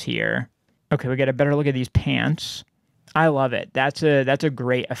gears here. Okay, we get a better look at these pants. I love it. That's a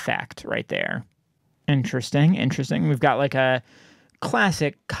great effect right there. Interesting. We've got like a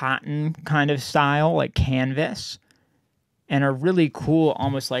classic cotton kind of style, like canvas, and a really cool,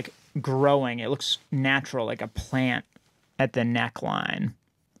 almost like growing. It looks natural, like a plant at the neckline.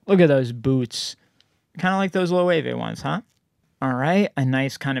 Look at those boots. Kind of like those Loewe ones, huh? All right, a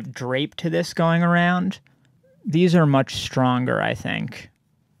nice kind of drape to this going around. These are much stronger, I think.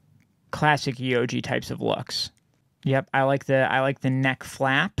 Classic Yohji types of looks. Yep, I like the neck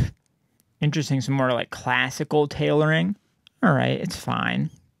flap. Interesting, some more like classical tailoring. All right, it's fine.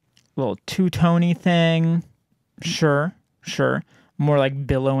 Little two-tony thing. Sure. More like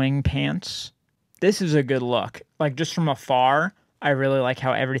billowing pants. This is a good look. Like just from afar, I really like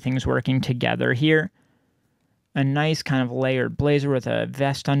how everything's working together here. A nice kind of layered blazer with a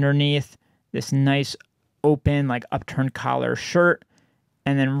vest underneath. This nice open like upturned collar shirt.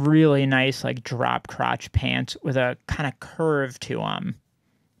 And then really nice, like, drop crotch pants with a kind of curve to them.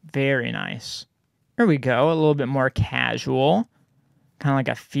 Very nice. There we go. A little bit more casual. Kind of like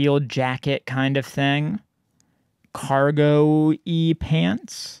a field jacket kind of thing. Cargo-y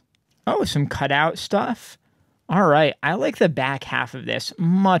pants. Oh, some cutout stuff. All right. I like the back half of this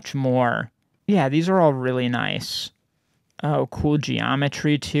much more. Yeah, these are all really nice. Oh, cool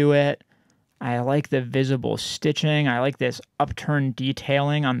geometry to it. I like the visible stitching. I like this upturned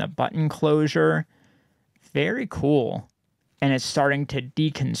detailing on the button closure. Very cool. And it's starting to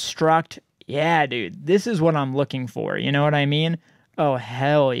deconstruct. Yeah, dude, this is what I'm looking for. You know what I mean? Oh,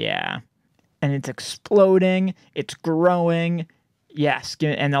 hell yeah. And it's exploding. It's growing. Yes.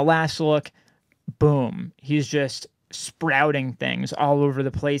 And the last look, boom. He's just sprouting things all over the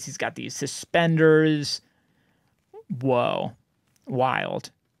place. He's got these suspenders. Whoa.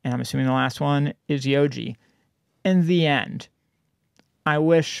 Wild. And I'm assuming the last one is Yohji. In the end, I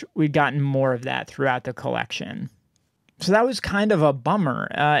wish we'd gotten more of that throughout the collection. So that was kind of a bummer.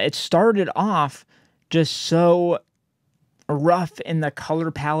 It started off just so rough in the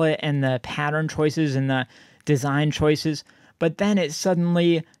color palette and the pattern choices and the design choices, but then it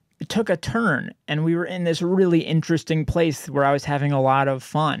suddenly took a turn and we were in this really interesting place where I was having a lot of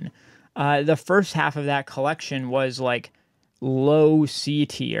fun. The first half of that collection was like low C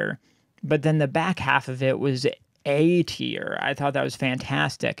tier, but then the back half of it was A tier. I thought that was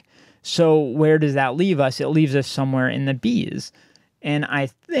fantastic. So where does that leave us? It leaves us somewhere in the Bs. And I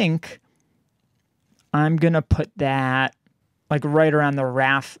think I'm going to put that like right around the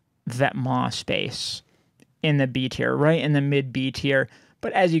Raf Vetements space in the B tier, right in the mid B tier.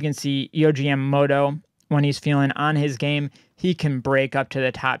 But as you can see, Yohji Yamamoto, when he's feeling on his game, he can break up to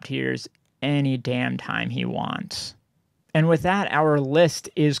the top tiers any damn time he wants. And with that, our list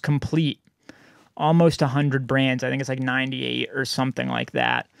is complete. Almost 100 brands. I think it's like 98 or something like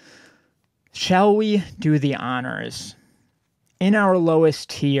that. Shall we do the honors? In our lowest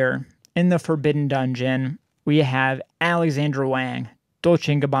tier, in the Forbidden Dungeon, we have Alexandra Wang,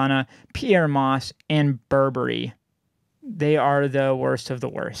 Dolce & Gabbana, Pierre Moss, and Burberry. They are the worst of the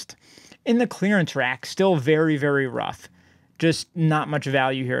worst. In the clearance rack, still very, very rough. Just not much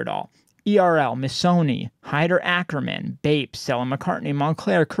value here at all. ERL, Missoni, Hyder Ackerman, Bape, Stella McCartney,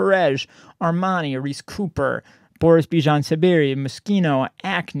 Moncler, Courrèges, Armani, Reese Cooper, Boris Bijan Sabiri, Moschino,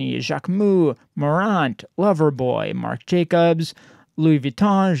 Acne, Jacquemus, Morant, Loverboy, Marc Jacobs, Louis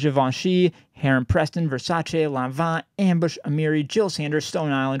Vuitton, Givenchy, Heron Preston, Versace, Lanvin, Ambush, Amiri, Jill Sanders,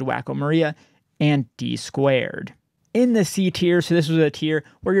 Stone Island, Wacko Maria, and D Squared. In the C tier, so this was a tier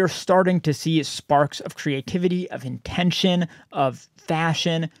where you're starting to see sparks of creativity, of intention, of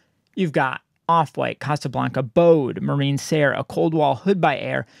fashion. You've got Off-White, Casablanca, Bode, Marine Serre, A Cold Wall, Hood by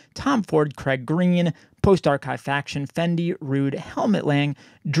Air, Tom Ford, Craig Green, Post-Archive Faction, Fendi, Rude, Helmut Lang,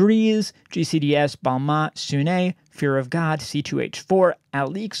 Dries, GCDS, Balmain, Sune, Fear of God, C2H4,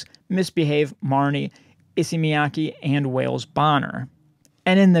 Alix, Misbehave, Marni, Issey Miyake, and Wales Bonner.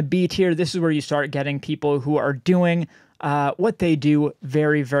 And in the B tier, this is where you start getting people who are doing what they do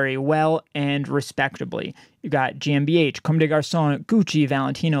very, very well and respectably. You got GmbH, Comme des Garçons, Gucci,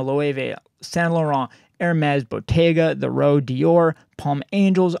 Valentino, Loewe, Saint Laurent, Hermes, Bottega, The Row, Dior, Palm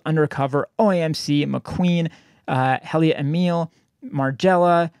Angels, Undercover, OAMC, McQueen, Helia Emile,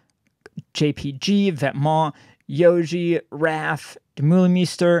 Margiela, JPG, Vetements, Yoji, Raf,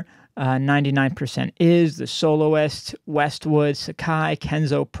 Demoulemeister, 99% Is, The Soloist, Westwood, Sakai,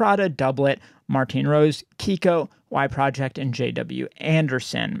 Kenzo, Prada, Doublet, Martine Rose, Kiko, Y Project, and JW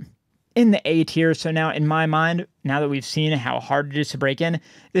Anderson. In the A tier, so now in my mind, now that we've seen how hard it is to break in,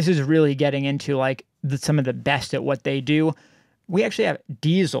 this is really getting into like some of the best at what they do. We actually have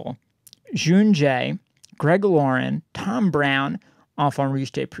Diesel, June J, Greg Lauren, Tom Brown, Enfant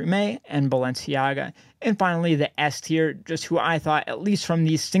Riche de Prime, and Balenciaga. And finally, the S tier, just who I thought, at least from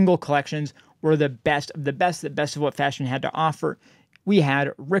these single collections, were the best of the best of what fashion had to offer. We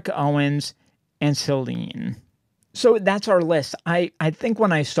had Rick Owens and Celine. So that's our list. I think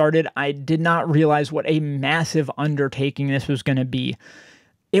when I started, I did not realize what a massive undertaking this was going to be.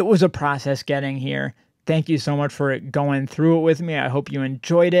 It was a process getting here. Thank you so much for going through it with me. I hope you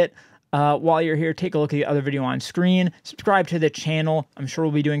enjoyed it. While you're here, take a look at the other video on screen. Subscribe to the channel. I'm sure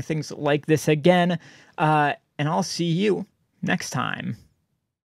we'll be doing things like this again. And I'll see you next time.